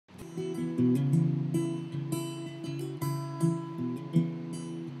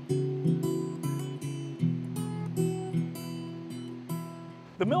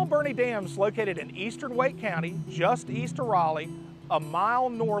Milburnie Dam is located in eastern Wake County, just east of Raleigh, a mile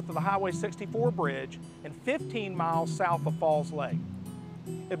north of the Highway 64 bridge, and 15 miles south of Falls Lake.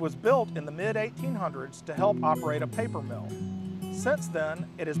 It was built in the mid-1800s to help operate a paper mill. Since then,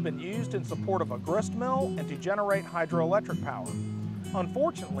 it has been used in support of a grist mill and to generate hydroelectric power.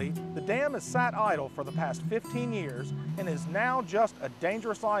 Unfortunately, the dam has sat idle for the past 15 years and is now just a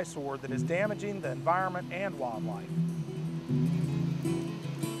dangerous eyesore that is damaging the environment and wildlife.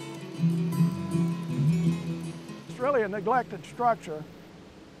 It's really a neglected structure.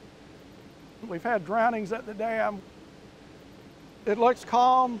 We've had drownings at the dam. It looks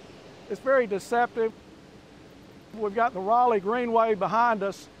calm. It's very deceptive. We've got the Raleigh Greenway behind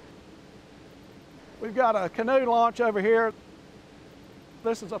us. We've got a canoe launch over here.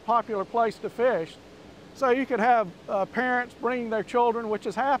 This is a popular place to fish. So you could have parents bringing their children, which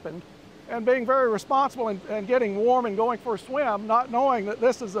has happened, and being very responsible and getting warm and going for a swim, not knowing that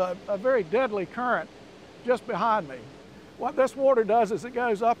this is a very deadly current just behind me. What this water does is it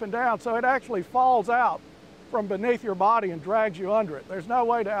goes up and down, so it actually falls out from beneath your body and drags you under it. There's no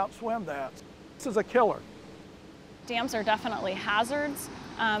way to outswim that. This is a killer. Dams are definitely hazards.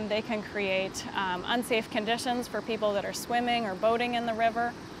 They can create unsafe conditions for people that are swimming or boating in the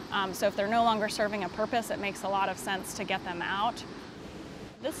river. So if they're no longer serving a purpose, it makes a lot of sense to get them out.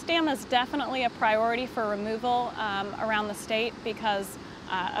 This dam is definitely a priority for removal around the state because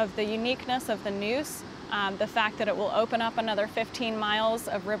of the uniqueness of the Neuse, the fact that it will open up another 15 miles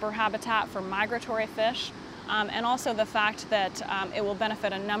of river habitat for migratory fish, and also the fact that it will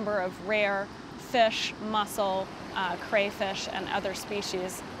benefit a number of rare fish, mussel, crayfish, and other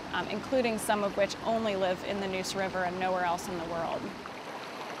species, including some of which only live in the Neuse River and nowhere else in the world.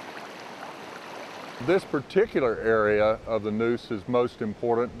 This particular area of the Neuse is most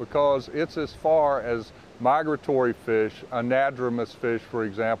important because it's as far as migratory fish, anadromous fish, for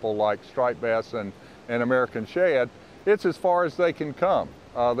example, like striped bass and American shad, it's as far as they can come.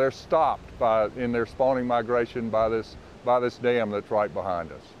 They're stopped in their spawning migration by this dam that's right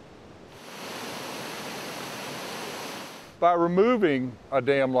behind us. By removing a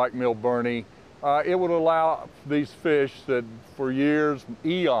dam like Milburnie, it would allow these fish that for years,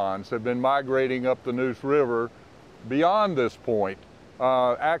 eons, have been migrating up the Neuse River beyond this point,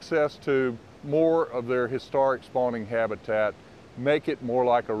 access to more of their historic spawning habitat, make it more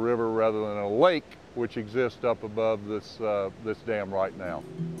like a river rather than a lake, which exists up above this dam right now.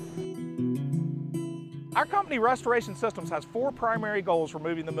 Our company, Restoration Systems, has 4 primary goals for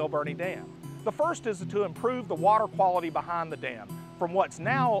removing the Milburnie Dam. The first is to improve the water quality behind the dam, from what's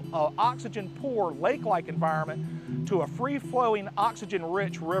now an oxygen-poor lake-like environment to a free-flowing,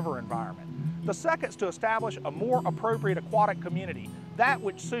 oxygen-rich river environment. The second is to establish a more appropriate aquatic community, that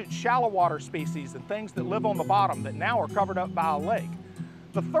which suits shallow water species and things that live on the bottom that now are covered up by a lake.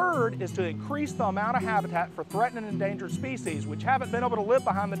 The third is to increase the amount of habitat for threatened and endangered species which haven't been able to live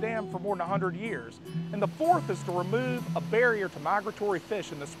behind the dam for more than 100 years. And the fourth is to remove a barrier to migratory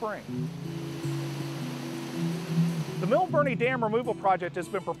fish in the spring. The Milburnie Dam Removal Project has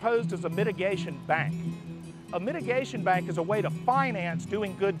been proposed as a mitigation bank. A mitigation bank is a way to finance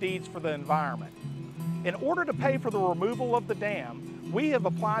doing good deeds for the environment. In order to pay for the removal of the dam, we have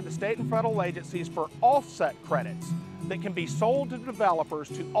applied to state and federal agencies for offset credits that can be sold to developers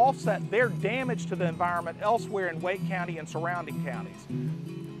to offset their damage to the environment elsewhere in Wake County and surrounding counties.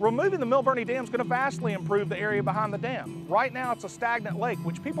 Removing the Milburnie Dam is going to vastly improve the area behind the dam. Right now it's a stagnant lake,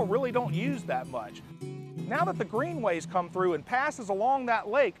 which people really don't use that much. Now that the greenways come through and passes along that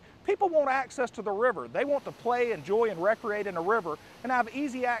lake, people want access to the river. They want to play, enjoy, and recreate in a river and have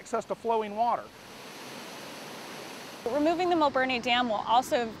easy access to flowing water. Removing the Milburnie Dam will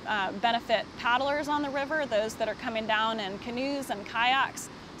also benefit paddlers on the river, those that are coming down in canoes and kayaks.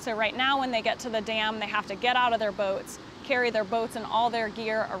 So right now when they get to the dam, they have to get out of their boats, carry their boats and all their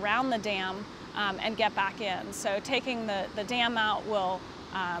gear around the dam and get back in. So taking the dam out will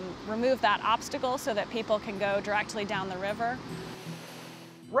remove that obstacle so that people can go directly down the river.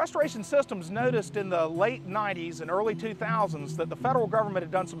 Restoration Systems noticed in the late 90s and early 2000s that the federal government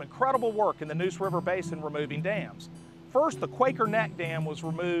had done some incredible work in the Neuse River Basin removing dams. First, the Quaker Neck Dam was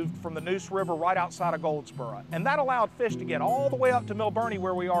removed from the Neuse River right outside of Goldsboro, and that allowed fish to get all the way up to Milburnie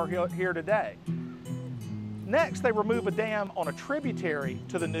where we are here today. Next, they removed a dam on a tributary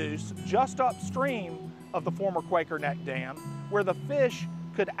to the Neuse just upstream of the former Quaker Neck Dam, where the fish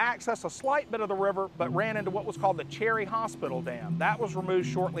could access a slight bit of the river but ran into what was called the Cherry Hospital Dam. That was removed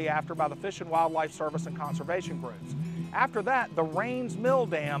shortly after by the Fish and Wildlife Service and conservation groups. After that, the Rains Mill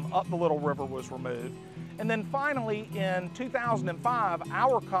Dam up the Little River was removed. And then finally, in 2005,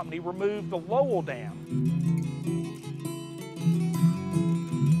 our company removed the Lowell Dam.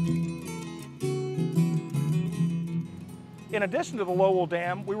 In addition to the Lowell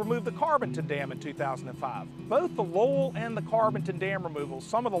Dam, we removed the Carbonton Dam in 2005. Both the Lowell and the Carbonton Dam removals,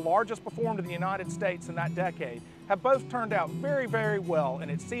 some of the largest performed in the United States in that decade, have both turned out very, very well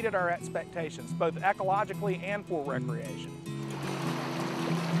and exceeded our expectations, both ecologically and for recreation.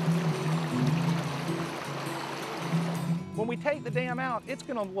 When we take the dam out, it's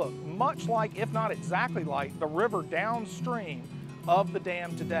going to look much like, if not exactly like, the river downstream of the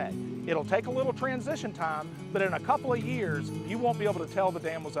dam today. It'll take a little transition time, but in a couple of years, you won't be able to tell the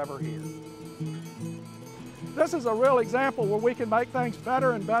dam was ever here. This is a real example where we can make things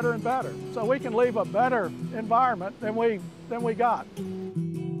better and better and better, so we can leave a better environment than we got.